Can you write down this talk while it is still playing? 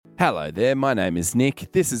Hello there, my name is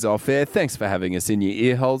Nick. This is Off Air. Thanks for having us in your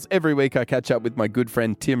ear holes. Every week I catch up with my good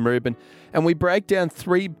friend Tim Rubin and we break down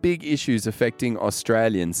three big issues affecting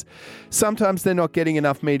Australians. Sometimes they're not getting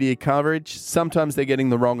enough media coverage, sometimes they're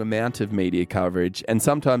getting the wrong amount of media coverage, and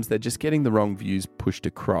sometimes they're just getting the wrong views pushed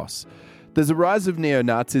across. There's a rise of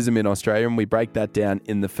neo-Nazism in Australia and we break that down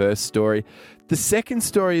in the first story. The second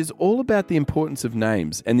story is all about the importance of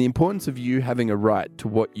names and the importance of you having a right to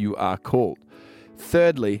what you are called.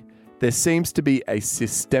 Thirdly, there seems to be a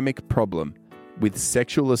systemic problem with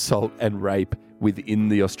sexual assault and rape within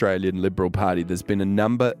the Australian Liberal Party. There's been a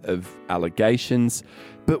number of allegations,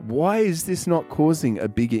 but why is this not causing a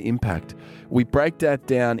bigger impact? We break that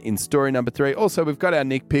down in story number 3. Also, we've got our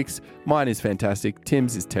Nick picks. Mine is fantastic.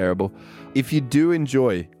 Tim's is terrible. If you do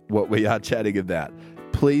enjoy what we are chatting about,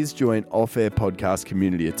 please join Off Air Podcast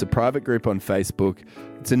Community. It's a private group on Facebook.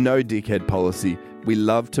 It's a no dickhead policy. We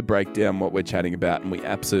love to break down what we're chatting about, and we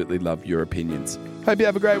absolutely love your opinions. Hope you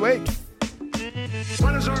have a great week.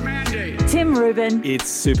 What is our mandate? Tim Rubin. It's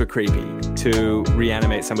super creepy to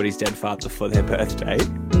reanimate somebody's dead father for their birthday.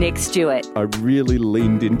 Nick Stewart. I really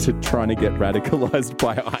leaned into trying to get radicalised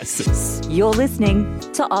by ISIS. You're listening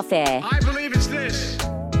to Off Air. I believe it's this.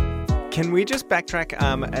 Can we just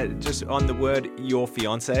backtrack just on the word your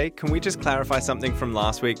fiance? Can we just clarify something from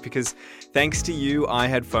last week? Because thanks to you, I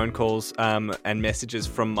had phone calls and messages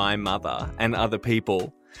from my mother and other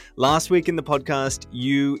people. Last week in the podcast,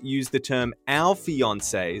 you used the term our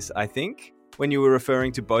fiancés, I think, when you were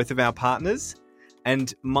referring to both of our partners.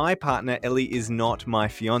 And my partner, Ellie, is not my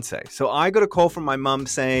fiance. So I got a call from my mum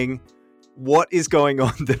saying, what is going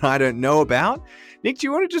on that I don't know about? Nick, do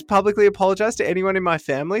you want to just publicly apologize to anyone in my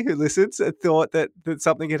family who listens and thought that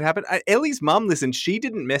something had happened? Ellie's mum listened. She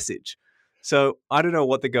didn't message. So I don't know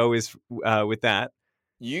what the go is with that.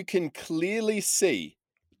 You can clearly see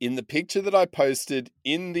in the picture that I posted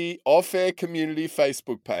in the Off Air Community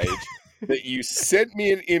Facebook page that you sent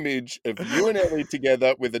me an image of you and Ellie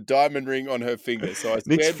together with a diamond ring on her finger. So I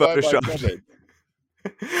stand by my comment.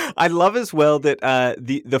 I love as well that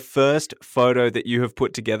the first photo that you have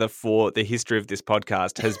put together for the history of this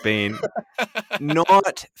podcast has been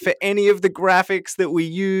not for any of the graphics that we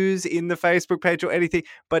use in the Facebook page or anything,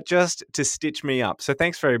 but just to stitch me up. So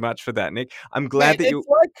thanks very much for that, Nick. I'm glad that you... It's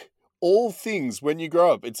like all things when you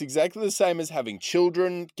grow up. It's exactly the same as having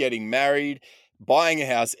children, getting married, buying a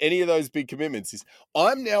house, any of those big commitments.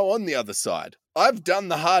 I'm now on the other side. I've done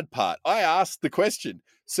the hard part. I asked the question.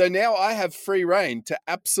 So now I have free reign to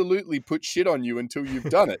absolutely put shit on you until you've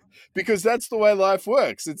done it, because that's the way life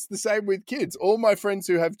works. It's the same with kids. All my friends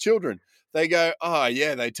who have children, they go, oh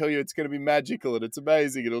yeah, they tell you it's going to be magical and it's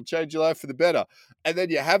amazing. It'll change your life for the better. And then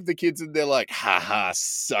you have the kids and they're like, ha ha,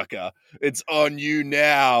 sucker. It's on you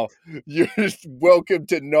now. You're welcome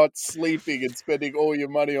to not sleeping and spending all your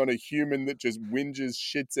money on a human that just whinges,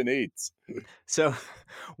 shits and eats. So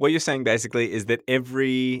what you're saying basically is that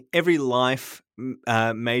every life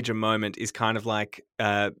major moment is kind of like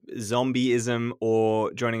zombieism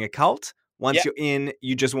or joining a cult. Once you're in,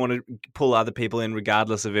 you just want to pull other people in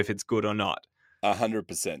regardless of if it's good or not.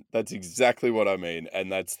 100%. That's exactly what I mean.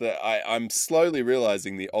 And I'm slowly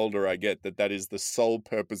realizing the older I get that is the sole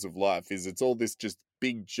purpose of life, is it's all this just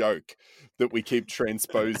big joke that we keep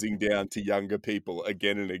transposing down to younger people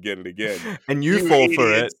again and again and again. And you fall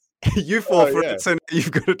for it. You fall for it, so now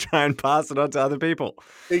you've got to try and pass it on to other people.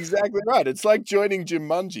 Exactly right. It's like joining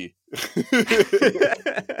Jumanji.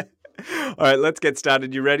 All right, let's get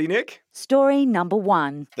started. You ready, Nick? Story number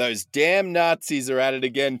 1. Those damn Nazis are at it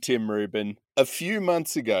again, Tim Rubin. A few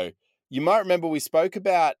months ago, you might remember we spoke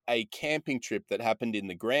about a camping trip that happened in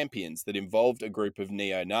the Grampians that involved a group of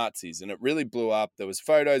neo-Nazis, and it really blew up. There was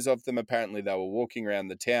photos of them. Apparently, they were walking around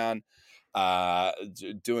the town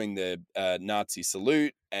doing the Nazi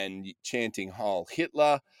salute and chanting Heil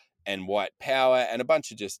Hitler and white power and a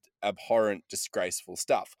bunch of just abhorrent, disgraceful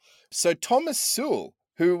stuff. So Thomas Sewell,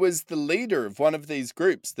 who was the leader of one of these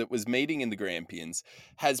groups that was meeting in the Grampians,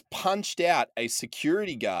 has punched out a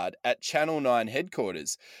security guard at Channel 9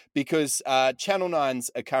 headquarters because Channel 9's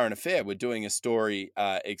A Current Affair were doing a story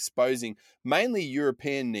exposing mainly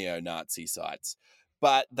European neo-Nazi sites.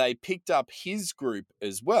 But they picked up his group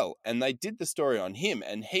as well, and they did the story on him,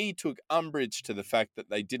 and he took umbrage to the fact that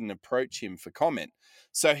they didn't approach him for comment.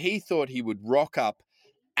 So he thought he would rock up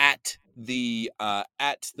at the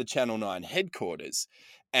Channel 9 headquarters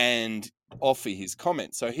and offer his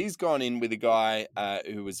comment. So he's gone in with a guy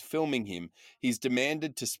who was filming him. He's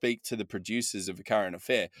demanded to speak to the producers of A Current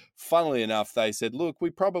Affair. Funnily enough, they said, look, we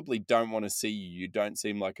probably don't want to see you. You don't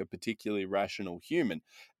seem like a particularly rational human.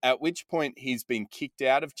 At which point he's been kicked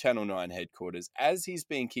out of Channel 9 headquarters. As he's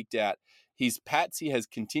being kicked out, his patsy has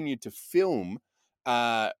continued to film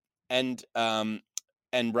and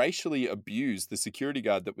racially abuse the security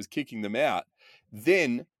guard that was kicking them out.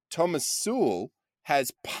 Then Thomas Sewell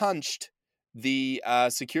has punched the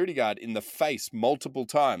security guard in the face multiple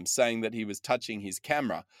times, saying that he was touching his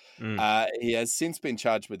camera. He has since been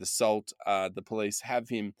charged with assault. The police have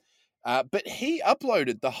him. But he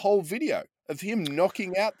uploaded the whole video of him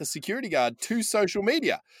knocking out the security guard to social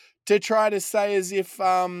media to try to say as if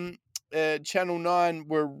Channel 9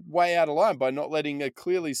 were way out of line by not letting a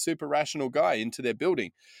clearly super rational guy into their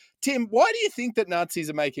building. Tim, why do you think that Nazis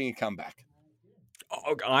are making a comeback?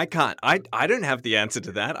 Oh, I can't. I don't have the answer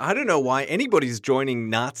to that. I don't know why anybody's joining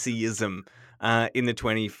Nazism in the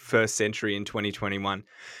 21st century in 2021.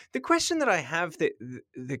 The question that I have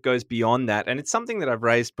that goes beyond that, and it's something that I've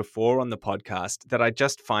raised before on the podcast that I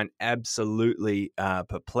just find absolutely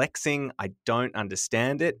perplexing, I don't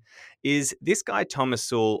understand it, is this guy Thomas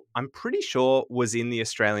Sewell, I'm pretty sure was in the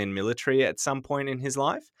Australian military at some point in his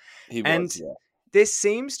life. He was, yeah. There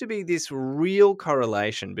seems to be this real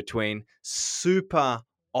correlation between super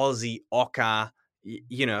Aussie ochre,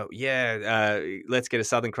 let's get a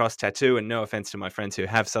Southern Cross tattoo, and no offense to my friends who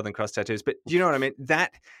have Southern Cross tattoos, but do you know what I mean?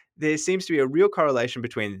 That there seems to be a real correlation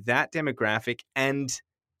between that demographic and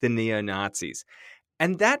the neo-Nazis.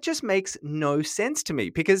 And that just makes no sense to me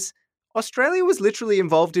because Australia was literally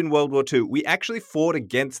involved in World War II. We actually fought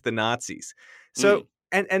against the Nazis. So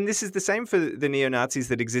And this is the same for the neo-Nazis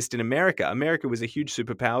that exist in America. America was a huge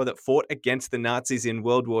superpower that fought against the Nazis in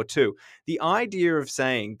World War II. The idea of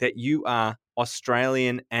saying that you are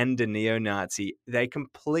Australian and a neo-Nazi,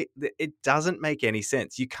 it doesn't make any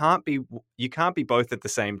sense. You can't be both at the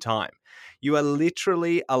same time. You are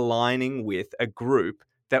literally aligning with a group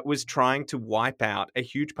that was trying to wipe out a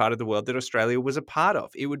huge part of the world that Australia was a part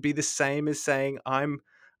of. It would be the same as saying I'm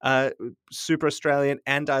super Australian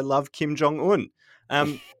and I love Kim Jong-un.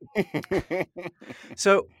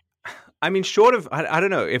 So, I mean, short of, I don't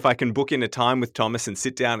know if I can book in a time with Thomas and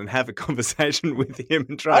sit down and have a conversation with him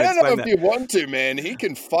and try and explain that. I don't know if you want to, man. He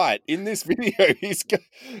can fight. In this video, he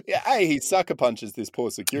sucker punches this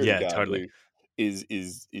poor security guard. Totally. Who is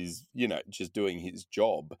just doing his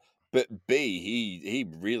job. But B, he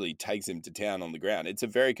really takes him to town on the ground. It's a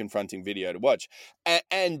very confronting video to watch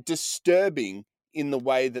and disturbing in the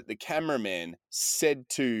way that the cameraman said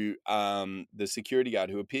to the security guard,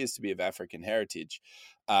 who appears to be of African heritage,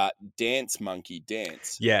 dance, monkey,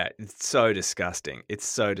 dance. Yeah, it's so disgusting. It's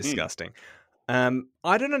so disgusting.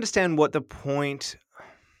 I don't understand what the point...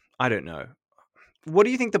 I don't know. What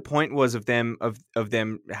do you think the point was of them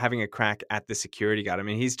having a crack at the security guard? I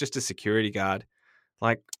mean, he's just a security guard.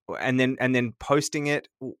 And then posting it.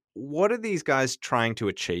 What are these guys trying to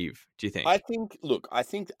achieve, do you think? I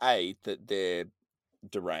think A, that they're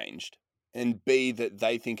deranged, and B, that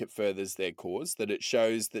they think it furthers their cause, that it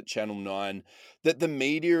shows that Channel 9, that the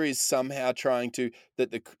media is somehow trying to, that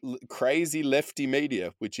the crazy lefty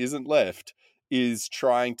media, which isn't left, is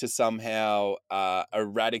trying to somehow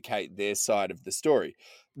eradicate their side of the story.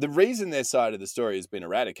 The reason their side of the story has been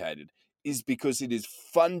eradicated is because it is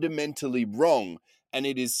fundamentally wrong. And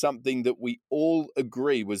it is something that we all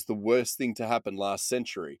agree was the worst thing to happen last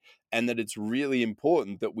century, and that it's really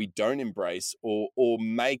important that we don't embrace or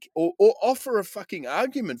make or offer a fucking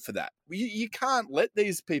argument for that. You can't let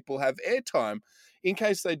these people have airtime in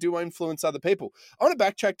case they do influence other people. I want to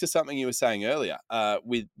backtrack to something you were saying earlier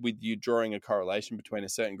with you drawing a correlation between a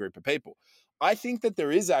certain group of people. I think that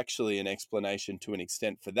there is actually an explanation to an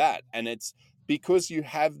extent for that, and it's because you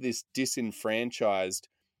have this disenfranchised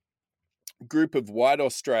group of white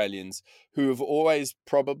Australians who have always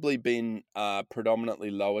probably been predominantly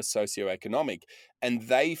lower socioeconomic, and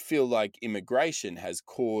they feel like immigration has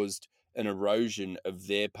caused an erosion of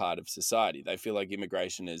their part of society. They feel like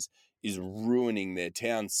immigration is ruining their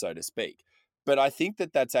towns, so to speak. But I think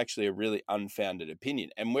that that's actually a really unfounded opinion.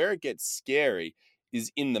 And where it gets scary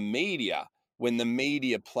is in the media, when the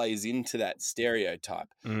media plays into that stereotype.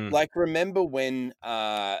 Like, remember when...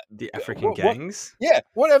 the African gangs?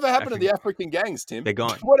 Whatever happened to the African gangs, Tim? They're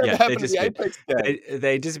gone. Whatever happened to the Apex gang?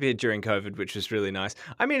 They disappeared during COVID, which was really nice.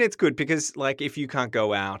 I mean, it's good because, like, if you can't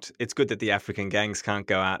go out, it's good that the African gangs can't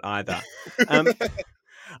go out either.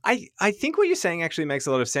 I think what you're saying actually makes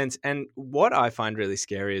a lot of sense. And what I find really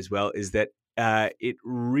scary as well is that it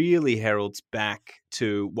really heralds back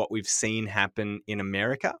to what we've seen happen in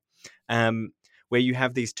America. Where you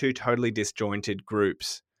have these two totally disjointed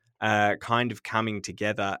groups kind of coming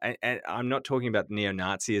together. And I'm not talking about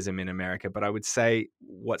neo-Nazism in America, but I would say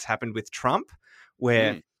what's happened with Trump,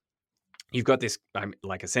 where you've got this,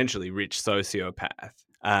 like, essentially rich sociopath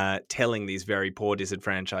telling these very poor,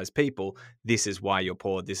 disenfranchised people, this is why you're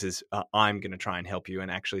poor. This is, I'm going to try and help you,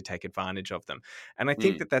 and actually take advantage of them. And I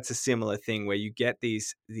think that that's a similar thing where you get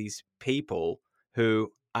these people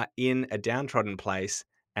who are in a downtrodden place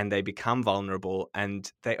and they become vulnerable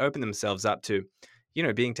and they open themselves up to,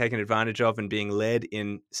 being taken advantage of and being led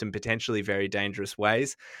in some potentially very dangerous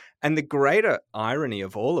ways. And the greater irony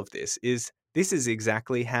of all of this is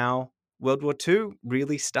exactly how World War II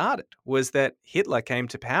really started, was that Hitler came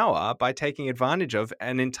to power by taking advantage of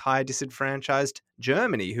an entire disenfranchised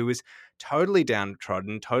Germany who was totally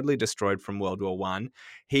downtrodden, totally destroyed from World War I.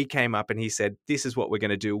 He came up and he said, this is what we're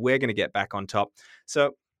going to do. We're going to get back on top.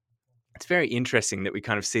 So it's very interesting that we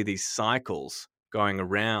kind of see these cycles going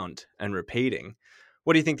around and repeating.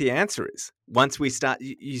 What do you think the answer is? Once we start,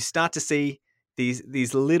 you start to see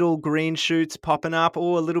these little green shoots popping up,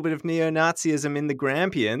 or a little bit of neo-Nazism in the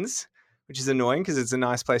Grampians, which is annoying because it's a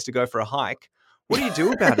nice place to go for a hike. What do you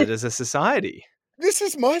do about it as a society? This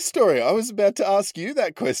is my story. I was about to ask you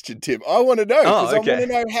that question, Tim. I want to know, because I want to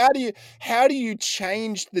know, how do you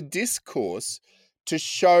change the discourse to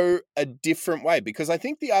show a different way? Because I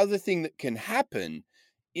think the other thing that can happen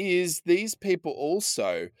is these people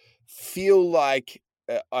also feel like,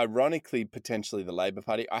 ironically, potentially the Labor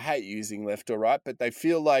Party, I hate using left or right, but they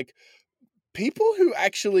feel like people who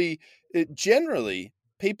actually, generally,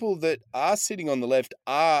 people that are sitting on the left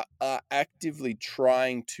are actively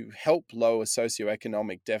trying to help lower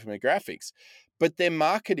socioeconomic demographics, but their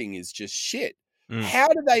marketing is just shit. How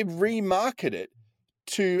do they remarket it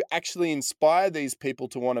to actually inspire these people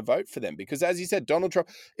to want to vote for them? Because as you said, Donald Trump,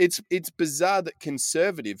 it's bizarre that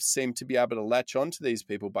conservatives seem to be able to latch onto these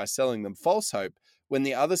people by selling them false hope, when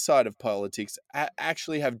the other side of politics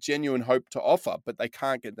actually have genuine hope to offer, but they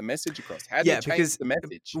can't get the message across. How do you change the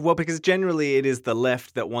message? Well, because generally it is the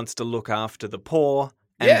left that wants to look after the poor,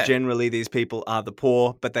 and generally these people are the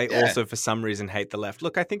poor, but they also, for some reason, hate the left.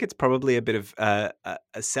 Look, I think it's probably a bit of a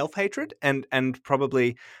self-hatred and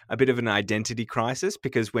probably a bit of an identity crisis,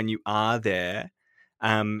 because when you are there,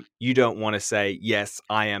 you don't want to say, yes,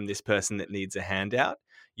 I am this person that needs a handout.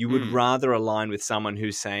 You would rather align with someone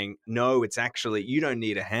who's saying, no, it's actually, you don't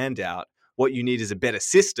need a handout. What you need is a better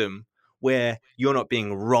system where you're not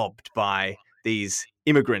being robbed by these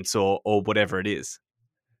immigrants or whatever it is.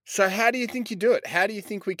 So how do you think you do it? How do you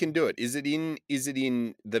think we can do it? Is it in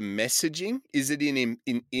the messaging? Is it in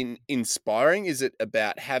inspiring? Is it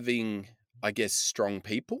about having, I guess, strong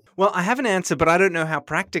people? Well, I have an answer, but I don't know how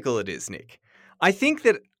practical it is, Nick. I think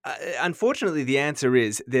that, unfortunately, the answer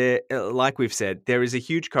is there. Like we've said, there is a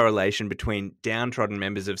huge correlation between downtrodden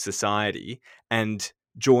members of society and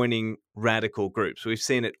joining radical groups. We've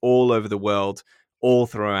seen it all over the world, all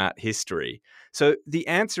throughout history. So the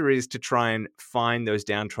answer is to try and find those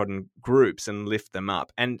downtrodden groups and lift them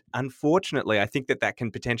up. And unfortunately, I think that can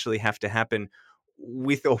potentially have to happen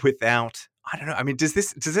with or without, I don't know. I mean, does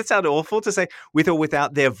it sound awful to say with or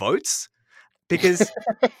without their votes? Because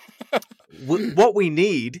what we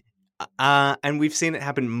need, and we've seen it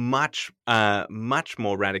happen much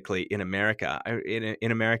more radically in America.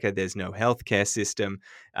 In America, there's no healthcare system.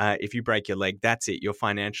 If you break your leg, that's it. You're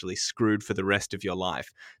financially screwed for the rest of your life.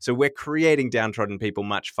 So we're creating downtrodden people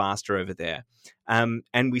much faster over there.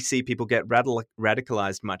 And we see people get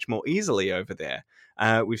radicalized much more easily over there.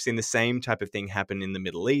 We've seen the same type of thing happen in the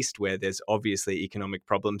Middle East, where there's obviously economic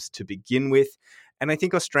problems to begin with. And I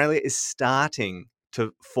think Australia is starting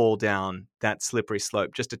to fall down that slippery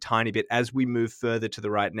slope just a tiny bit as we move further to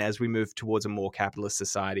the right and as we move towards a more capitalist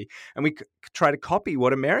society. And we try to copy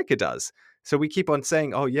what America does. So we keep on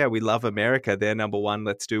saying, oh, yeah, we love America. They're number one.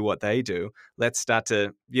 Let's do what they do. Let's start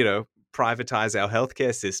to, privatize our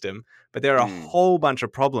healthcare system. But there are a whole bunch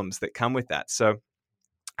of problems that come with that. So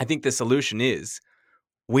I think the solution is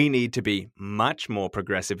we need to be much more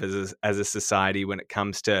progressive as a society when it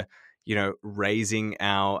comes to raising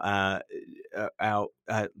our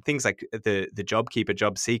things like the JobKeeper,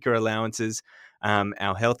 job seeker allowances,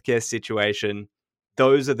 our healthcare situation.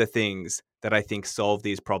 Those are the things that I think solve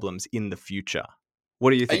these problems in the future. What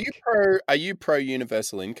do you think? Are you pro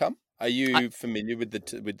universal income? Are you familiar with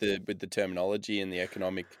the terminology and the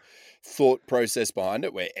economic thought process behind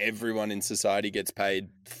it, where everyone in society gets paid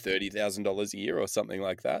 $30,000 a year or something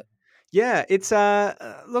like that? Yeah, it's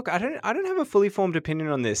look, I don't have a fully formed opinion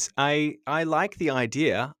on this. I like the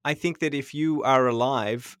idea. I think that if you are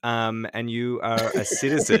alive and you are a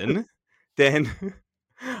citizen, then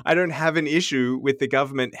I don't have an issue with the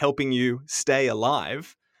government helping you stay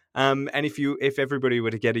alive. And if everybody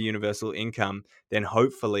were to get a universal income, then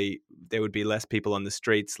hopefully there would be less people on the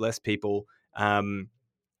streets, less people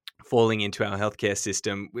falling into our healthcare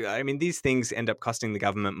system. I mean, these things end up costing the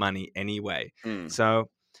government money anyway. So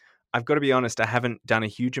I've got to be honest, I haven't done a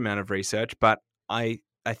huge amount of research, but I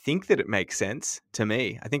think that it makes sense to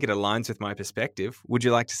me. I think it aligns with my perspective. Would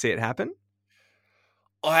you like to see it happen?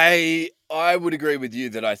 I would agree with you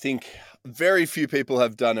that I think very few people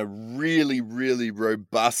have done a really, really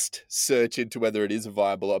robust search into whether it is a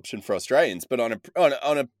viable option for Australians. But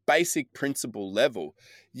on a basic principle level,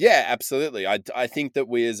 yeah, absolutely. I think that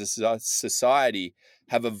we as a society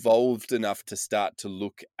have evolved enough to start to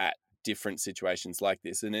look at different situations like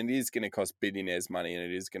this, and it is going to cost billionaires money, and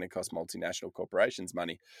it is going to cost multinational corporations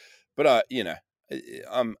money. But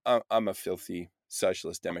I'm a filthy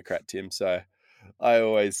socialist Democrat, Tim, so I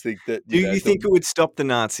always think that. Do you think it would stop the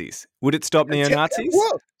Nazis? Would it stop neo-Nazis?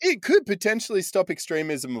 Well, it could potentially stop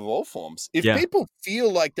extremism of all forms. If people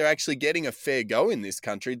feel like they're actually getting a fair go in this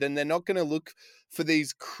country, then they're not going to look for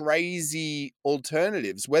these crazy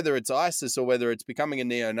alternatives, whether it's ISIS or whether it's becoming a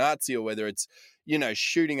neo-Nazi or whether it's,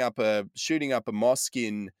 shooting up a mosque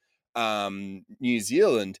in New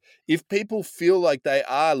Zealand. If people feel like they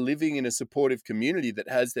are living in a supportive community that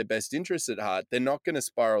has their best interests at heart, they're not going to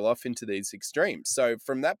spiral off into these extremes. So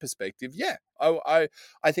from that perspective, yeah, I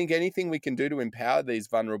think anything we can do to empower these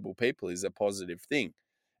vulnerable people is a positive thing,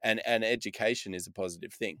 and education is a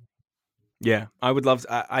positive thing. Yeah, I would love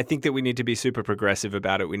I think that we need to be super progressive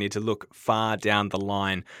about it. We need to look far down the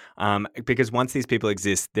line because once these people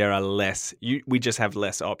exist, there are we just have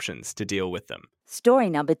less options to deal with them. Story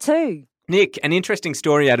number 2. Nick, an interesting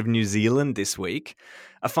story out of New Zealand this week.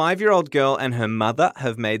 A 5-year-old girl and her mother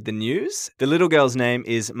have made the news. The little girl's name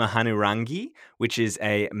is Mahanirangi, which is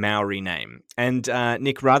a Maori name. And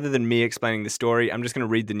Nick, rather than me explaining the story, I'm just going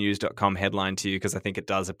to read the news.com headline to you because I think it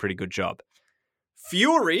does a pretty good job.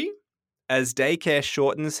 Fury as daycare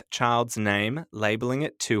shortens child's name, labeling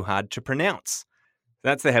it too hard to pronounce.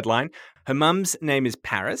 That's the headline. Her mum's name is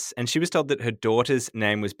Paris, and she was told that her daughter's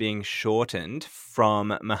name was being shortened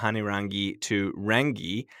from Mahanirangi to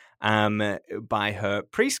Rangi by her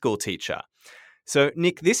preschool teacher. So,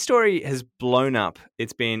 Nick, this story has blown up.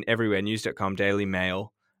 It's been everywhere, news.com, Daily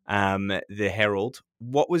Mail, The Herald.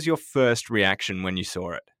 What was your first reaction when you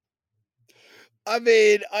saw it? I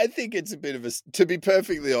mean, I think it's a bit of to be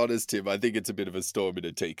perfectly honest, Tim, I think it's a bit of a storm in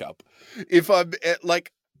a teacup. If I'm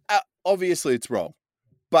obviously it's wrong,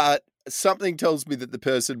 but something tells me that the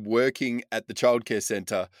person working at the childcare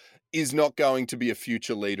centre is not going to be a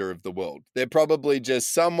future leader of the world. They're probably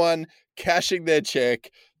just someone cashing their check,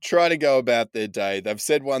 trying to go about their day. They've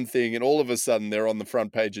said one thing and all of a sudden they're on the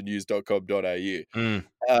front page of news.com.au.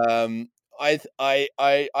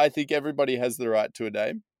 I think everybody has the right to a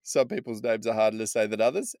name. Some people's names are harder to say than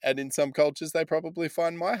others. And in some cultures, they probably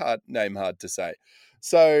find my name hard to say.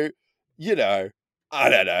 So, I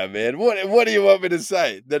don't know, man. What do you want me to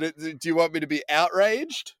say? Do you want me to be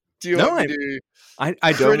outraged? Do you want me to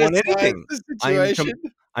I don't want anything. The situation?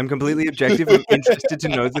 I'm completely objective. I'm interested to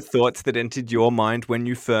know the thoughts that entered your mind when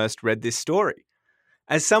you first read this story.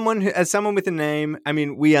 As someone with a name, I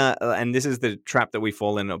mean, we are, and this is the trap that we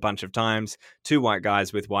fall in a bunch of times, two white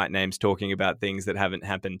guys with white names talking about things that haven't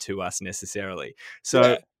happened to us necessarily.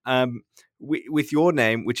 So with your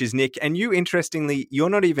name, which is Nick, and you, interestingly, you're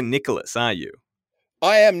not even Nicholas, are you?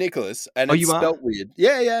 I am Nicholas, and it's spelt are? weird.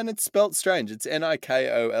 Yeah, and it's spelt strange. It's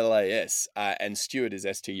Nikolas, and Stuart is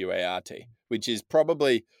Stuart, which is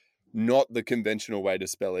probably not the conventional way to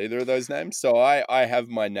spell either of those names. So I have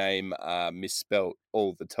my name misspelt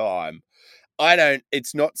all the time.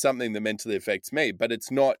 It's not something that mentally affects me, but it's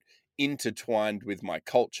not intertwined with my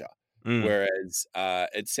culture. Whereas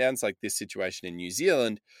it sounds like this situation in New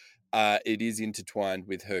Zealand, it is intertwined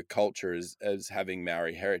with her culture as having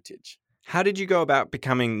Maori heritage. How did you go about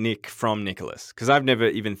becoming Nick from Nicholas? Because I've never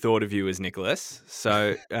even thought of you as Nicholas.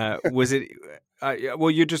 So was it...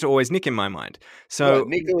 well, you're just always Nick in my mind. So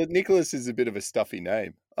Nicholas is a bit of a stuffy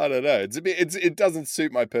name. I don't know. It doesn't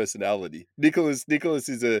suit my personality. Nicholas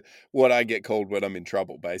is what I get called when I'm in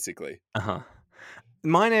trouble, basically.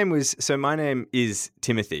 My name is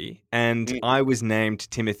Timothy, and I was named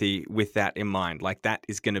Timothy with that in mind. Like, that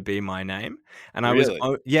is going to be my name. And I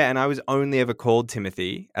was only ever called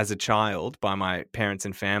Timothy as a child by my parents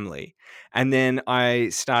and family. And then I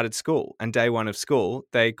started school, and day one of school,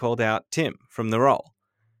 they called out Tim from the roll.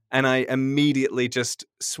 And I immediately just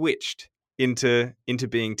switched into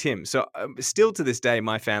being Tim. So still to this day,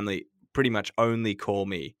 my family pretty much only call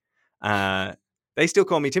me they still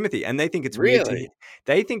call me Timothy, and they think it's weird.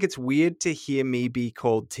 They think it's weird to hear me be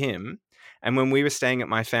called Tim. And when we were staying at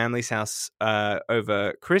my family's house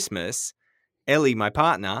over Christmas, Ellie, my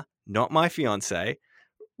partner, not my fiance,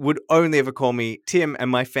 would only ever call me Tim, and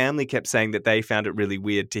my family kept saying that they found it really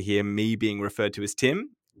weird to hear me being referred to as Tim.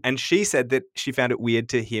 And she said that she found it weird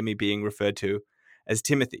to hear me being referred to as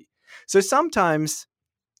Timothy. So sometimes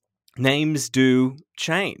names do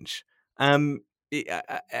change. I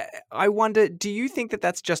wonder, do you think that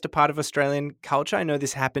that's just a part of Australian culture? I know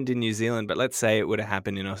this happened in New Zealand, but let's say it would have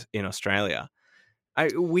happened in Australia.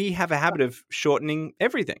 We have a habit of shortening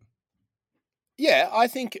everything. Yeah, I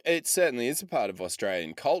think it certainly is a part of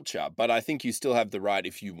Australian culture, but I think you still have the right,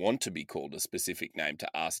 if you want to be called a specific name,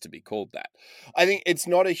 to ask to be called that. I think it's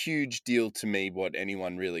not a huge deal to me what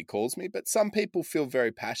anyone really calls me, but some people feel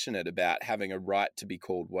very passionate about having a right to be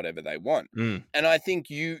called whatever they want. And I think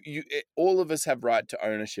all of us have right to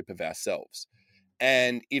ownership of ourselves.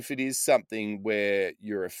 And if it is something where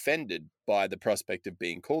you're offended by the prospect of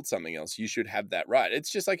being called something else, you should have that right.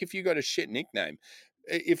 It's just like if you got a shit nickname.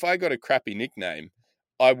 If I got a crappy nickname,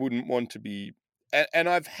 I wouldn't want to be. And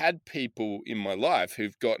I've had people in my life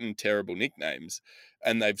who've gotten terrible nicknames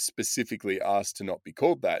and they've specifically asked to not be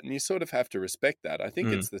called that. And you sort of have to respect that. I think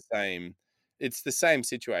it's the same. It's the same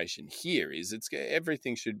situation here.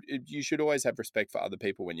 You should always have respect for other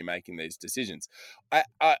people when you're making these decisions.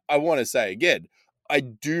 I want to say again, I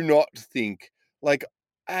do not think like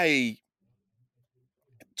a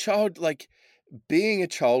child, like being a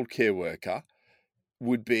childcare worker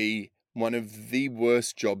would be one of the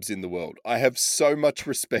worst jobs in the world. I have so much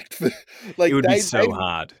respect for like it would be so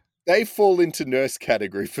hard. They fall into nurse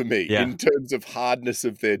category for me in terms of hardness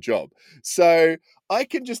of their job. So I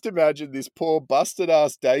can just imagine this poor busted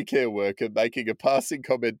ass daycare worker making a passing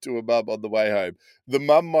comment to a mum on the way home. The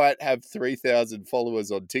mum might have 3,000 followers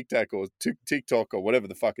on TikTok or whatever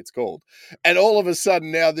the fuck it's called. And all of a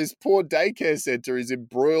sudden now this poor daycare center is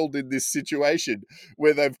embroiled in this situation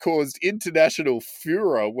where they've caused international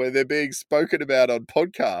furor, where they're being spoken about on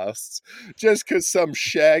podcasts just because some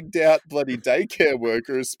shagged out bloody daycare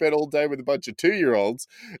worker has spent all day with a bunch of 2-year-olds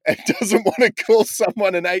and doesn't want to call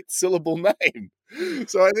someone an 8-syllable name.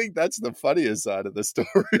 So I think that's the funniest side of the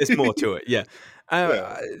story. There's more to it, yeah.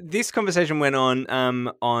 This conversation went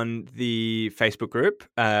on the Facebook group,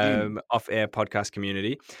 Off Air Podcast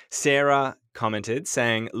Community. Sarah commented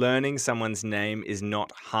saying, learning someone's name is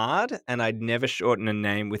not hard, and I'd never shorten a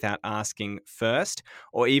name without asking first,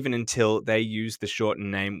 or even until they use the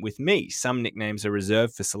shortened name with me. Some nicknames are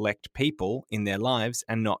reserved for select people in their lives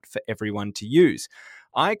and not for everyone to use.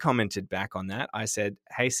 I commented back on that. I said,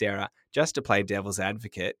 hey, Sarah, just to play devil's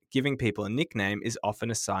advocate, giving people a nickname is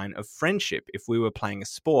often a sign of friendship. If we were playing a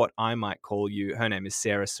sport, I might call you, her name is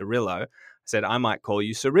Sarah Cirillo. I said, I might call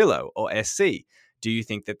you Cirillo or SC. Do you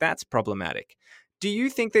think that that's problematic? Do you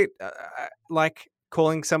think that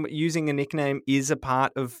using a nickname is a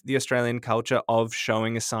part of the Australian culture of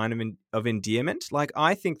showing a sign of endearment? Like,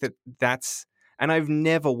 I think that that's, and I've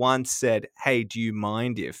never once said, hey, do you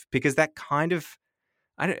mind if, because that kind of,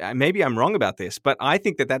 maybe I'm wrong about this, but I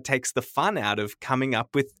think that takes the fun out of coming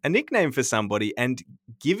up with a nickname for somebody and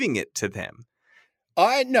giving it to them.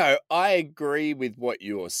 I agree with what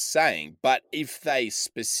you're saying, but if they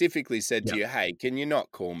specifically said to you, hey, can you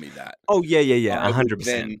not call me that? Oh, yeah,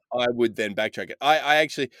 100%. I would then backtrack it. I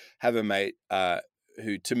actually have a mate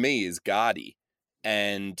who to me is Gardy,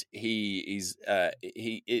 and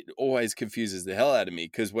it always confuses the hell out of me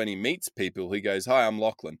because when he meets people, he goes, hi, I'm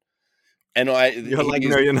Lachlan. And you're like,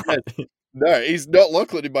 no, you're not. No, he's not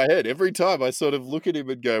Lachlan in my head. Every time I sort of look at him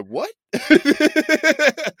and go, what?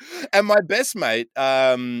 And my best mate,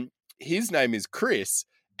 his name is Chris,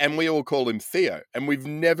 and we all call him Theo. And we've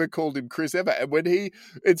never called him Chris ever. And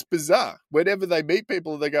it's bizarre. Whenever they meet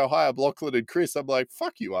people and they go, hi, I'm Lachlan and Chris, I'm like,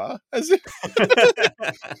 fuck you are.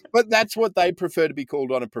 But that's what they prefer to be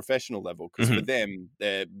called on a professional level, because for them,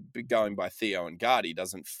 they're going by Theo and Gardy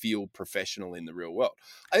doesn't feel professional in the real world.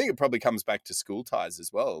 I think it probably comes back to school ties as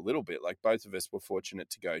well a little bit. Like both of us were fortunate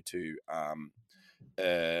to go to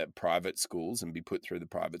private schools and be put through the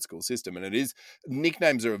private school system, and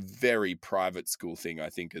nicknames are a very private school thing, I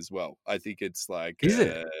think, as well. I think it's like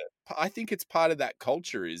I think it's part of that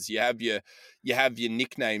culture is you have your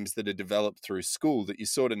nicknames that are developed through school that you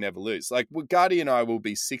sort of never lose. Like Gardy and I will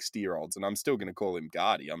be 60-year-olds and I'm still going to call him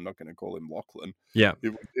Gardy. I'm not going to call him Lachlan. Yeah.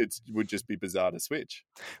 It would just be bizarre to switch.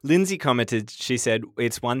 Lindsay commented, she said,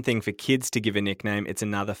 it's one thing for kids to give a nickname. It's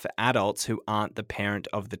another for adults who aren't the parent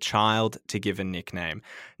of the child to give a nickname.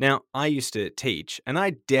 Now, I used to teach and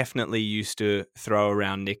I definitely used to throw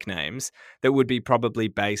around nicknames that would be probably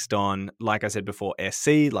based on, like I said before,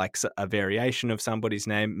 SC, like a variation of somebody's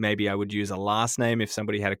name. Maybe I would use a last name if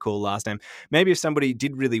somebody had a cool last name. Maybe if somebody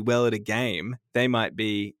did really well at a game, they might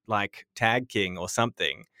be like Tag King or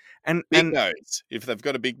something. Big and nose. If they've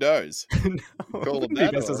got a big nose, no, it call them wouldn't be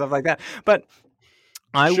that. best or Or stuff like that. But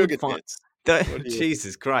I would sugar find tits. What do you?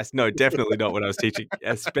 Jesus Christ, no, definitely not when I was teaching,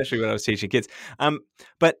 especially when I was teaching kids.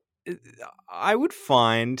 But uh, I would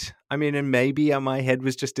find, I mean, and maybe my head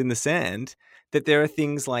was just in the sand, that there are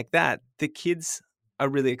things like that the kids are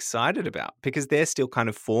really excited about because they're still kind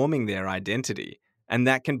of forming their identity. And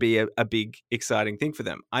that can be a big, exciting thing for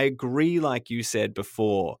them. I agree, like you said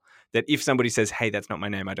before, that if somebody says, hey, that's not my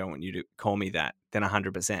name, I don't want you to call me that, then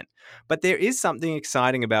 100%. But there is something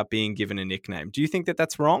exciting about being given a nickname. Do you think that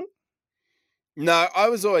that's wrong? No, I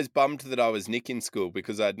was always bummed that I was Nick in school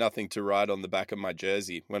because I had nothing to write on the back of my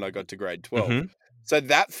jersey when I got to grade 12. Mm-hmm. So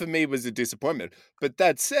that for me was a disappointment. But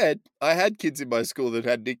that said, I had kids in my school that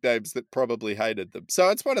had nicknames that probably hated them. So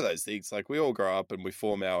it's one of those things. Like we all grow up and we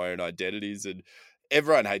form our own identities, and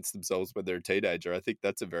everyone hates themselves when they're a teenager. I think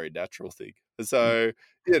that's a very natural thing. So,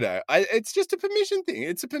 it's just a permission thing.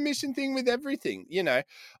 It's a permission thing with everything.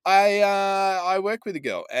 I work with a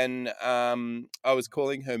girl, and I was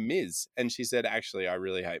calling her Ms, and she said, "Actually, I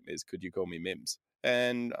really hate Ms. Could you call me Mims?"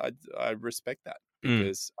 And I respect that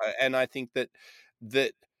because, I think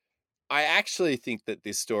that I actually think that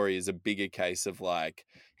this story is a bigger case of like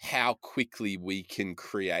how quickly we can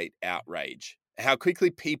create outrage, how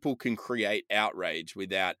quickly people can create outrage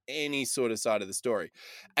without any sort of side of the story.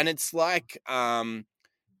 And it's like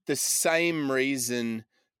the same reason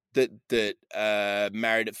that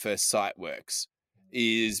Married at First Sight works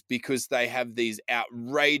is because they have these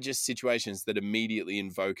outrageous situations that immediately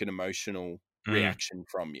invoke an emotional reaction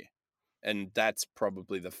from you. And that's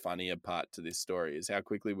probably the funnier part to this story is how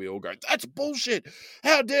quickly we all go, that's bullshit.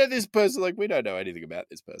 How dare this person? Like, we don't know anything about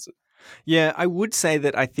this person. Yeah, I would say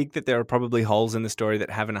that I think that there are probably holes in the story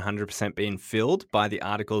that haven't 100% been filled by the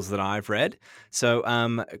articles that I've read. So,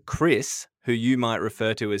 Chris, who you might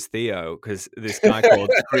refer to as Theo, because this guy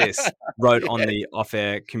called Chris wrote on the Off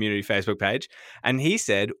Air community Facebook page, and he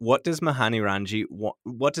said, "What does Mahani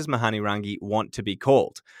Rangi want to be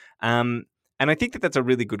called?" And I think that that's a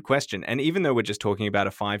really good question. And even though we're just talking about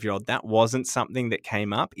a 5-year-old, that wasn't something that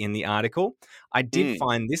came up in the article. I did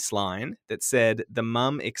find this line that said, the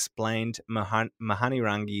mum explained Mahani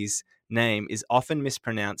Rangi's name is often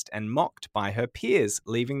mispronounced and mocked by her peers,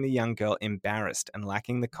 leaving the young girl embarrassed and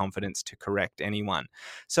lacking the confidence to correct anyone.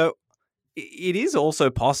 So it is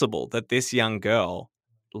also possible that this young girl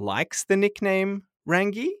likes the nickname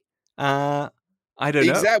Rangi. I don't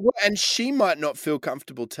know. Exactly. And she might not feel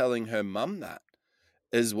comfortable telling her mum that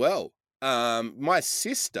as well. My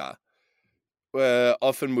sister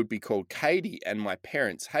often would be called Katie, and my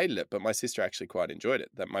parents hated it, but my sister actually quite enjoyed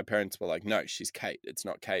it. That my parents were like, "No, she's Kate. It's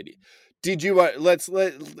not Katie." Did you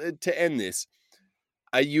to end this?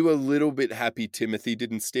 Are you a little bit happy Timothy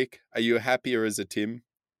didn't stick? Are you happier as a Tim?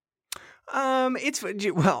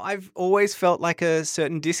 I've always felt like a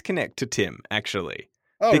certain disconnect to Tim, actually.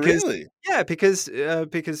 Oh, Because really? yeah,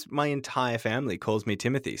 because my entire family calls me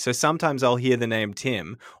Timothy. So sometimes I'll hear the name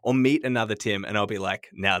Tim or meet another Tim, and I'll be like,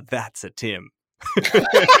 "Now that's a Tim."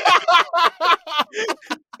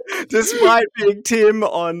 Despite being Tim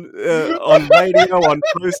on radio, on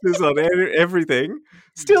posters, on everything,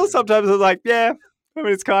 still sometimes I'm like, "Yeah, I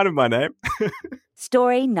mean it's kind of my name."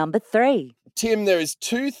 Story number 3. Tim, there is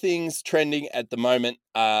 2 things trending at the moment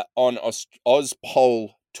on Ozpol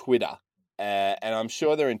Twitter. And I'm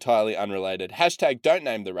sure they're entirely unrelated. Hashtag don't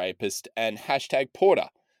name the rapist and hashtag Porter.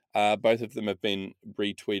 Both of them have been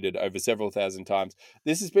retweeted over several thousand times.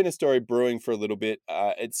 This has been a story brewing for a little bit.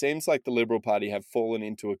 It seems like the Liberal Party have fallen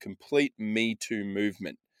into a complete Me Too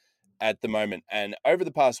movement at the moment. And over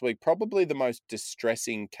the past week, probably the most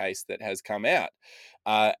distressing case that has come out,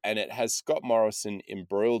 and it has Scott Morrison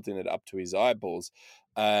embroiled in it up to his eyeballs,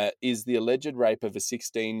 is the alleged rape of a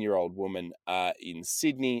 16-year-old woman in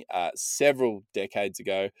Sydney several decades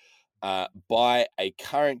ago by a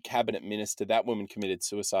current cabinet minister. That woman committed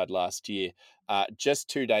suicide last year. Just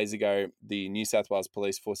 2 days ago, the New South Wales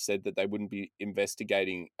Police Force said that they wouldn't be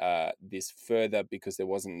investigating this further because there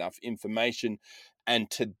wasn't enough information.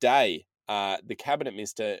 And today, the cabinet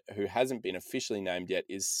minister, who hasn't been officially named yet,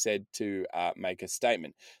 is said to make a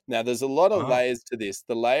statement. Now, there's a lot of layers to this.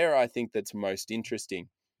 The layer I think that's most interesting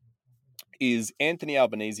is Anthony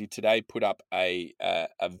Albanese today put up a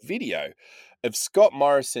video of Scott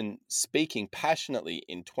Morrison speaking passionately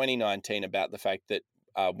in 2019 about the fact that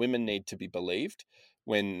women need to be believed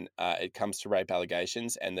when it comes to rape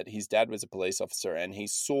allegations, and that his dad was a police officer and he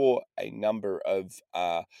saw a number of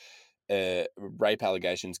rape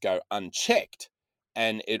allegations go unchecked,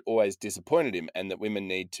 and it always disappointed him, and that women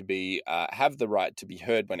need to be have the right to be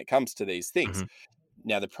heard when it comes to these things. Mm-hmm.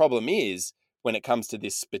 Now, the problem is when it comes to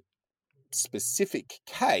this specific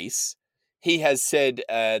case, he has said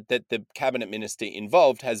that the cabinet minister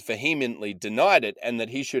involved has vehemently denied it, and that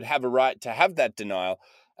he should have a right to have that denial,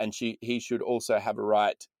 and he should also have a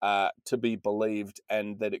right to be believed,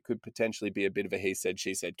 and that it could potentially be a bit of a he said,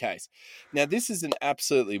 she said case. Now, this is an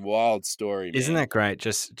absolutely wild story, man. Isn't that great?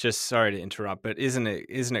 Just sorry to interrupt, but isn't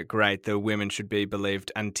it great that women should be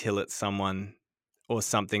believed until it's someone or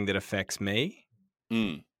something that affects me?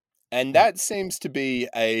 Mm. And that seems to be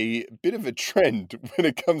a bit of a trend when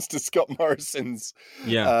it comes to Scott Morrison's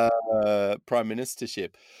prime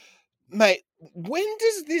ministership. Mate, when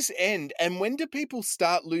does this end, and when do people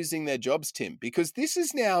start losing their jobs, Tim? Because this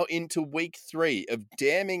is now into week 3 of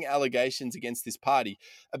damning allegations against this party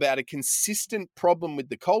about a consistent problem with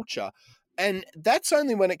the culture, and that's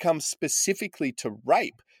only when it comes specifically to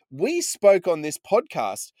rape. We spoke on this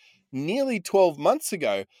podcast nearly 12 months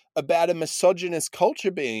ago about a misogynist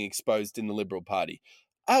culture being exposed in the Liberal Party.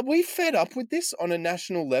 Are we fed up with this on a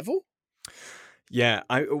national level? Yeah,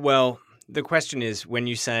 well, the question is, when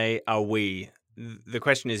you say are we, the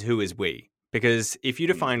question is, who is we? Because if you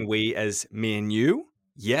define we as me and you,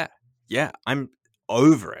 yeah, I'm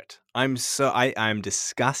over it. I'm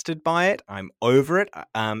disgusted by it. I'm over it.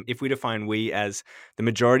 If we define we as the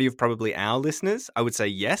majority of probably our listeners, I would say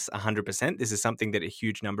yes, 100%. This is something that a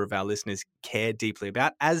huge number of our listeners care deeply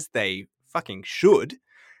about, as they fucking should.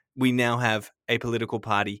 We now have a political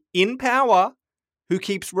party in power who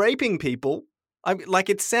keeps raping people. I mean, like,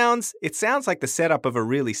 it sounds like the setup of a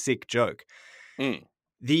really sick joke. Mm.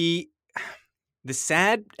 The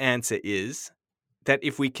sad answer is that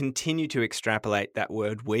if we continue to extrapolate that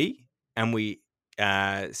word we, and we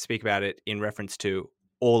speak about it in reference to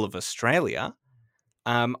all of Australia,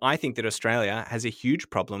 I think that Australia has a huge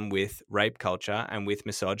problem with rape culture and with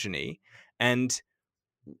misogyny. And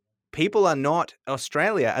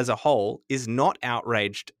Australia as a whole is not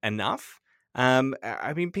outraged enough.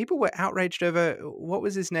 I mean, people were outraged over, what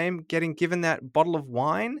was his name, getting given that bottle of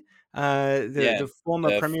wine? The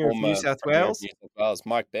former Premier of New South Wales.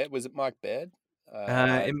 Mike Baird. Was it Mike Baird?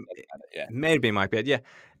 It may have been Mike Baird, yeah.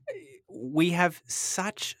 We have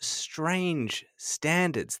such strange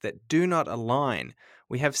standards that do not align.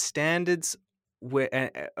 We have standards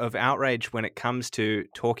of outrage when it comes to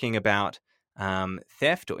talking about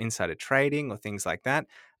theft or insider trading or things like that,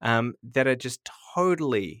 that are just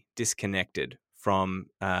totally disconnected from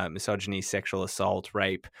misogyny, sexual assault,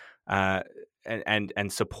 rape,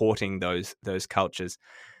 and supporting those cultures.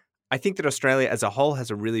 I think that Australia as a whole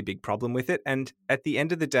has a really big problem with it. And at the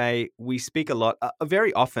end of the day, we speak a lot,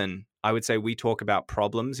 very often, I would say we talk about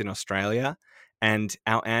problems in Australia, and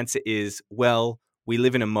our answer is, well, we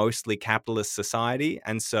live in a mostly capitalist society.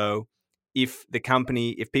 And so if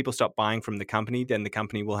people stop buying from the company, then the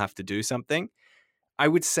company will have to do something. I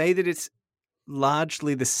would say that it's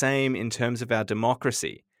largely the same in terms of our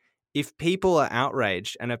democracy. If people are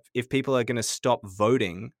outraged and if people are going to stop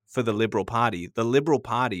voting for the Liberal Party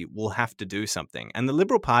will have to do something. And the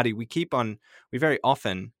Liberal Party, we very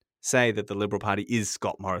often say that the Liberal Party is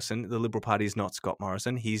Scott Morrison. The Liberal Party is not Scott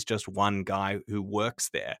Morrison. He's just one guy who works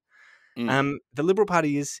there. The Liberal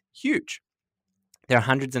Party is huge. There are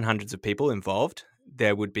hundreds and hundreds of people involved.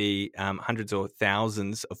 There would be hundreds or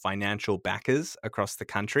thousands of financial backers across the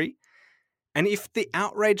country. And if the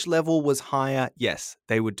outrage level was higher, yes,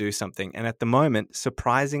 they would do something. And at the moment,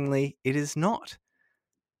 surprisingly, it is not.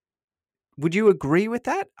 Would you agree with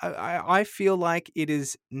that? I feel like it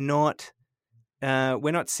is not,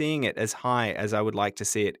 we're not seeing it as high as I would like to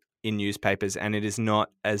see it in newspapers, and it is not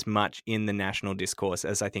as much in the national discourse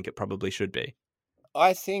as I think it probably should be.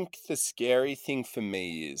 I think the scary thing for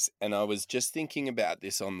me is, and I was just thinking about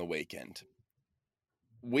this on the weekend,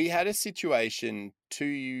 we had a situation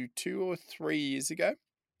 2 or 3 years ago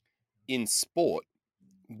in sport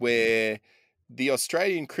where the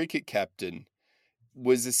Australian cricket captain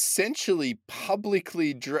was essentially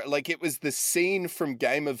publicly, like it was the scene from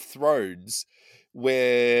Game of Thrones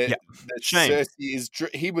where Cersei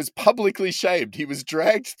he was publicly shamed. He was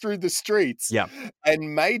dragged through the streets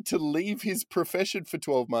and made to leave his profession for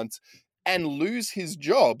 12 months and lose his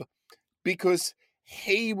job because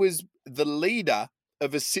he was the leader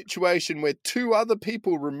of a situation where 2 other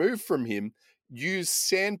people removed from him used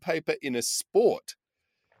sandpaper in a sport.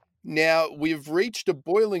 Now, we've reached a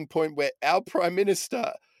boiling point where our Prime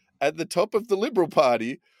Minister at the top of the Liberal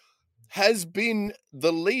Party has been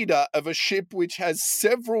the leader of a ship which has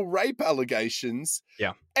several rape allegations.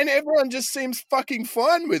 Yeah. And everyone just seems fucking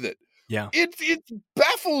fine with it. Yeah. It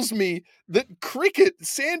baffles me that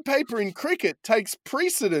sandpaper in cricket takes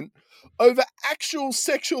precedent over actual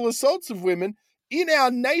sexual assaults of women in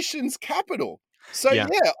our nation's capital. So, Yeah.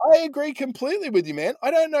 yeah, I agree completely with you, man.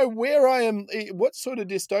 I don't know where I am, what sort of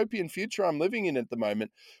dystopian future I'm living in at the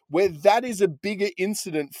moment, where that is a bigger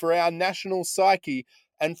incident for our national psyche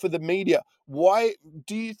and for the media. Why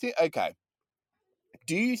do you think, okay,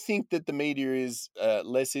 do you think that the media is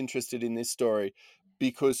less interested in this story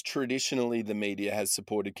because traditionally the media has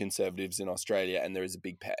supported conservatives in Australia and there is a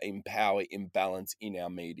big power imbalance in our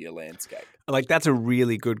media landscape? Like, that's a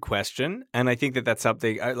really good question. And I think that that's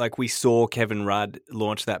something, like, we saw Kevin Rudd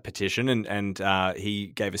launch that petition and he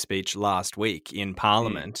gave a speech last week in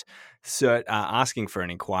Parliament asking for an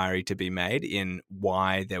inquiry to be made in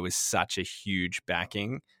why there was such a huge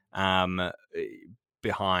backing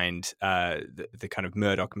behind the kind of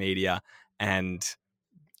Murdoch media and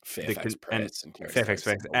Fairfax Press and Terry Fairfax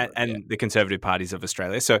Stokes Press and yeah. the conservative parties of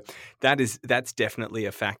Australia. So that's definitely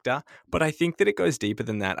a factor. But I think that it goes deeper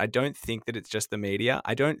than that. I don't think that it's just the media.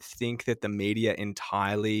 I don't think that the media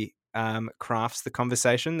entirely crafts the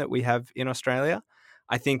conversation that we have in Australia.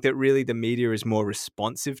 I think that really the media is more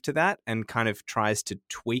responsive to that and kind of tries to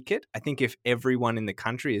tweak it. I think if everyone in the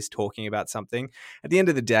country is talking about something, at the end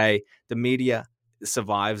of the day, the media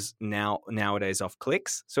survives nowadays off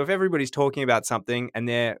clicks. So if everybody's talking about something and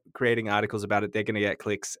they're creating articles about it, they're going to get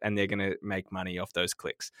clicks and they're going to make money off those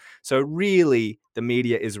clicks. So really, the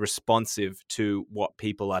media is responsive to what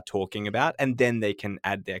people are talking about, and then they can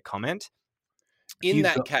add their comment. In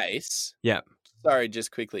that case, yeah. Sorry,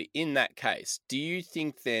 just quickly. In that case, do you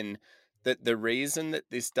think then that the reason that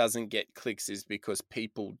this doesn't get clicks is because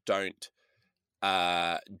people don't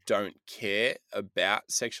care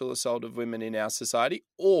about sexual assault of women in our society?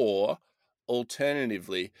 Or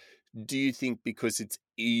alternatively, do you think because it's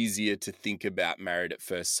easier to think about Married at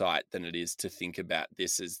First Sight than it is to think about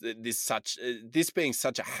this as this being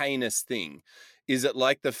such a heinous thing? Is it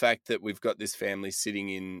like the fact that we've got this family sitting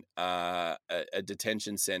in a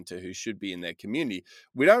detention center who should be in their community?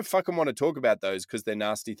 We don't fucking want to talk about those because they're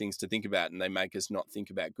nasty things to think about and they make us not think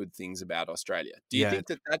about good things about Australia. Do you think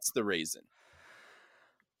that that's the reason?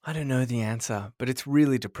 I don't know the answer, but it's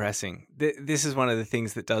really depressing. This is one of the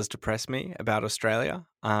things that does depress me about Australia.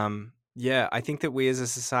 Yeah, I think that we as a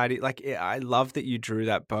society, like, I love that you drew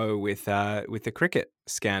that bow with the cricket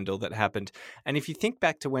scandal that happened. And if you think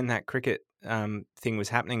back to when that cricket thing was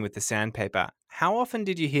happening with the sandpaper, how often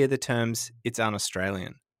did you hear the terms "it's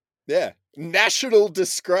un-Australian"? Yeah. National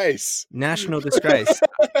disgrace. National disgrace.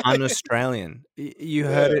 Un-Australian. You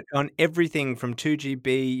heard it on everything from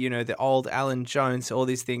 2GB, the old Alan Jones, all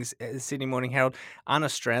these things, Sydney Morning Herald.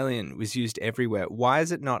 Un-Australian was used everywhere. Why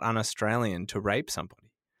is it not un-Australian to rape somebody?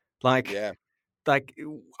 Like,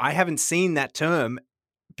 I haven't seen that term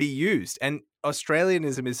be used. And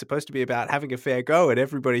Australianism is supposed to be about having a fair go and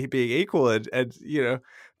everybody being equal and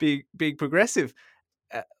being progressive.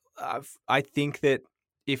 I think that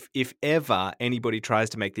if ever anybody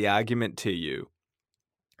tries to make the argument to you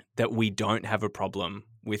that we don't have a problem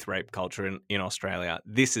with rape culture in Australia,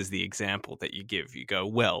 this is the example that you give. You go,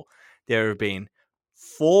 well, there have been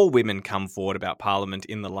 4 women come forward about Parliament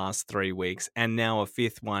in the last 3 weeks, and now a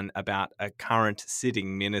 5th one about a current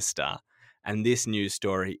sitting minister. And this news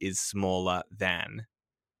story is smaller than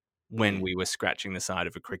when we were scratching the side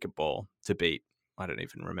of a cricket ball to beat, I don't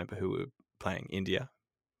even remember who we were playing, India?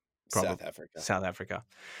 South Africa. South Africa.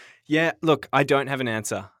 Yeah, look, I don't have an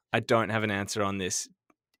answer. I don't have an answer on this.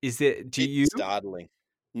 It's startling.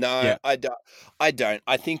 No, yeah. I don't.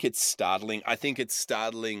 I think it's startling. I think it's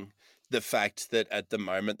startling the fact that at the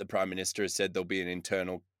moment the Prime Minister has said there'll be an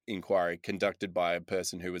internal inquiry conducted by a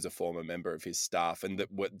person who was a former member of his staff, and that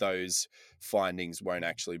those findings won't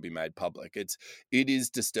actually be made public. It is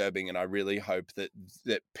disturbing, and I really hope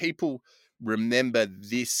that people remember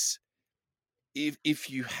this. If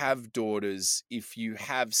you have daughters, if you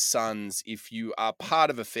have sons, if you are part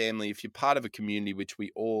of a family, if you're part of a community, which we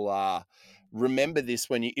all are, remember this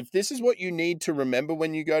if this is what you need to remember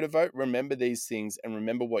when you go to vote, remember these things and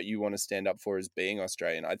remember what you want to stand up for as being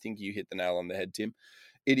Australian. I think you hit the nail on the head, Tim.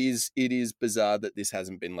 It is bizarre that this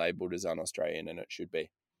hasn't been labelled as un-Australian, and it should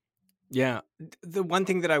be. Yeah. The one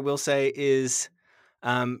thing that I will say is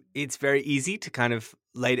it's very easy to kind of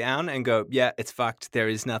lay down and go, yeah, it's fucked. There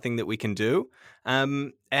is nothing that we can do.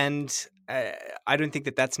 And I don't think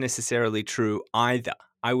that that's necessarily true either.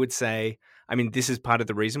 I would say, this is part of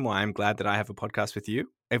the reason why I'm glad that I have a podcast with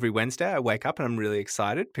you. Every Wednesday I wake up and I'm really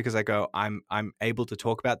excited because I go, I'm able to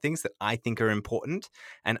talk about things that I think are important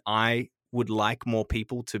and I would like more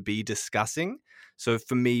people to be discussing. So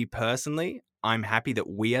for me personally, I'm happy that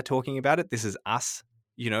we are talking about it. This is us,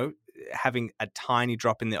 having a tiny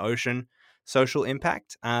drop in the ocean social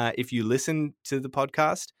impact. If you listen to the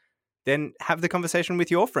podcast, then have the conversation with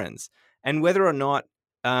your friends. And whether or not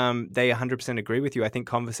they 100% agree with you. I think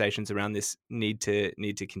conversations around this need to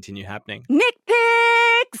continue happening. Nick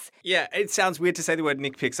picks! Yeah, it sounds weird to say the word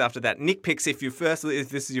Nick picks after that. Nick picks, if this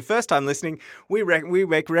is your first time listening, we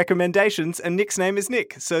make recommendations, and Nick's name is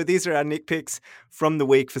Nick. So these are our Nick picks from the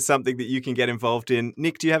week for something that you can get involved in.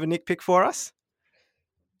 Nick, do you have a Nick pick for us?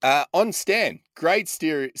 On Stan, great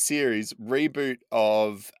series reboot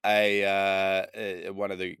of a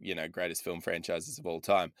one of the greatest film franchises of all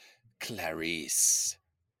time, Clarice.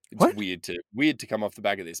 It's What? weird to come off the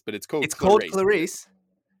back of this, but it's called Clarice.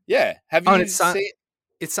 Yeah, have you it's seen?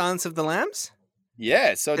 It's Silence of the Lambs?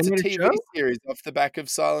 Yeah, so it's a Animated TV show? series off the back of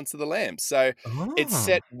Silence of the Lambs. So it's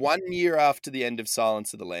set 1 year after the end of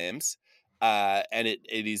Silence of the Lambs. And it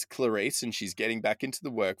is Clarice, and she's getting back into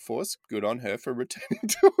the workforce. Good on her for returning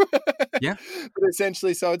to work. Yeah. But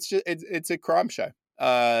essentially, so it's a crime show.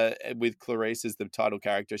 With Clarice as the title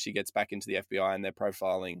character, she gets back into the FBI and they're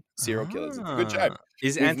profiling serial killers. It's a good show.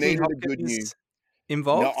 Is We've Anthony needed a good Hopkins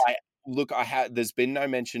involved? No, there's been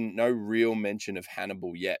no real mention of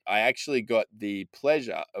Hannibal yet. I actually got the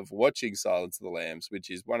pleasure of watching Silence of the Lambs, which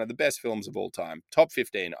is one of the best films of all time. Top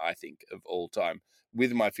 15, I think, of all time,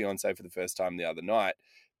 with my fiance for the first time the other night,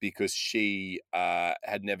 because she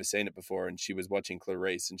had never seen it before, and she was watching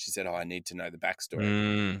Clarice, and she said, I need to know the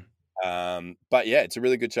backstory. But yeah, it's a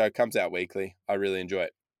really good show. It comes out weekly. I really enjoy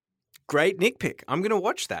it. Great Nick pick. I'm going to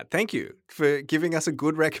watch that. Thank you for giving us a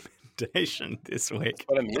good recommendation this week. That's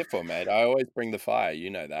what I'm here for, mate. I always bring the fire. You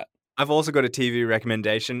know that. I've also got a TV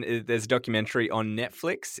recommendation. There's a documentary on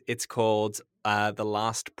Netflix. It's called The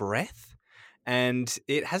Last Breath. And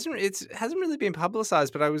it hasn't really been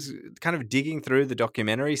publicized, but I was kind of digging through the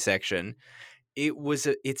documentary section.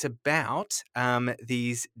 It's about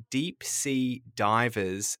these deep sea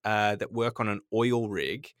divers that work on an oil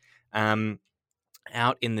rig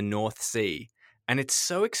out in the North Sea. And it's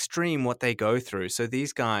so extreme what they go through. So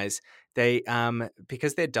these guys, they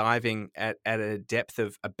because they're diving at a depth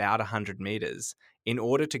of about 100 meters, in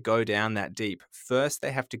order to go down that deep, first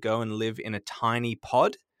they have to go and live in a tiny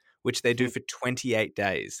pod, which they do for 28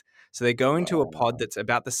 days. So they go into a pod that's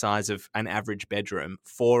about the size of an average bedroom,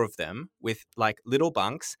 4 of them, with like little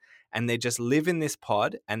bunks, and they just live in this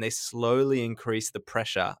pod, and they slowly increase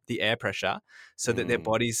the air pressure, so that their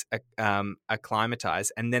bodies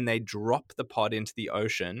acclimatize, and then they drop the pod into the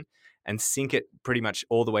ocean and sink it pretty much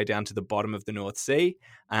all the way down to the bottom of the North Sea.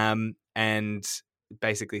 And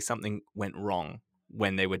basically something went wrong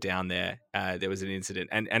when they were down there. There was an incident,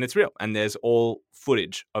 and it's real. And there's all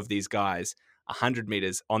footage of these guys 100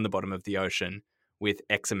 meters on the bottom of the ocean with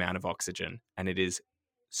X amount of oxygen. And it is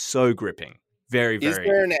so gripping. Very, very. Is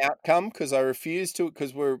there an outcome? Because I refuse to,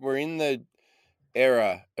 because we're in the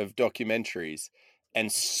era of documentaries, and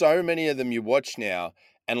so many of them you watch now,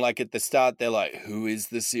 and like at the start they're like, who is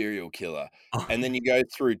the serial killer? And then you go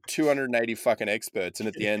through 280 fucking experts, and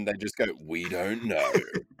at the end they just go, we don't know.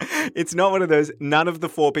 It's not one of those, none of the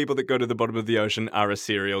 4 people that go to the bottom of the ocean are a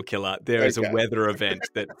serial killer. There is a weather event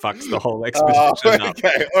that fucks the whole expedition up.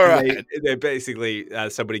 Okay, all right. They're basically,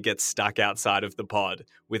 somebody gets stuck outside of the pod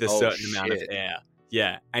with a certain amount of air.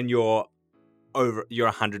 Yeah, and you're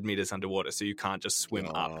 100 meters underwater, so you can't just swim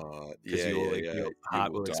up. Your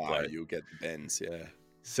heart will explode. You'll get the bends, yeah.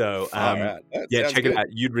 So, check it out.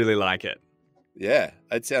 You'd really like it. Yeah,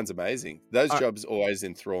 it sounds amazing. Those jobs always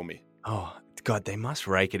enthrall me. Oh, God, they must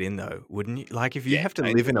rake it in, though, wouldn't you? Like, if you have to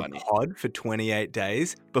live in a pod for 28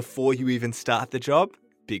 days before you even start the job,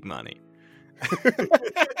 big money.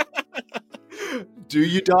 Do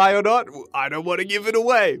you die or not? I don't want to give it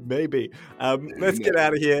away. Maybe. Let's get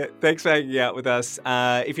out of here. Thanks for hanging out with us.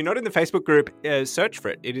 If you're not in the Facebook group, search for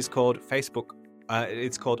it. It is called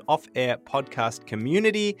it's called Off Air Podcast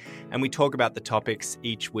Community, and we talk about the topics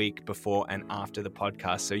each week before and after the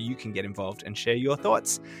podcast, so you can get involved and share your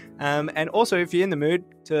thoughts. And also, if you're in the mood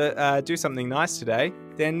to do something nice today,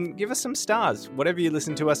 then give us some stars. Whatever you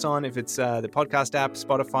listen to us on, if it's the podcast app,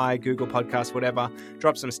 Spotify, Google Podcasts, whatever,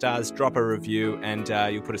 drop some stars, drop a review, and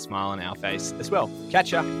you'll put a smile on our face as well.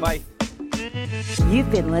 Catch ya. Bye.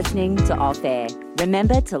 You've been listening to Off Air.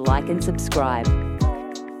 Remember to like and subscribe.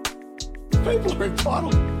 People are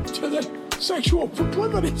entitled to their sexual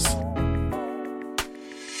proclivities.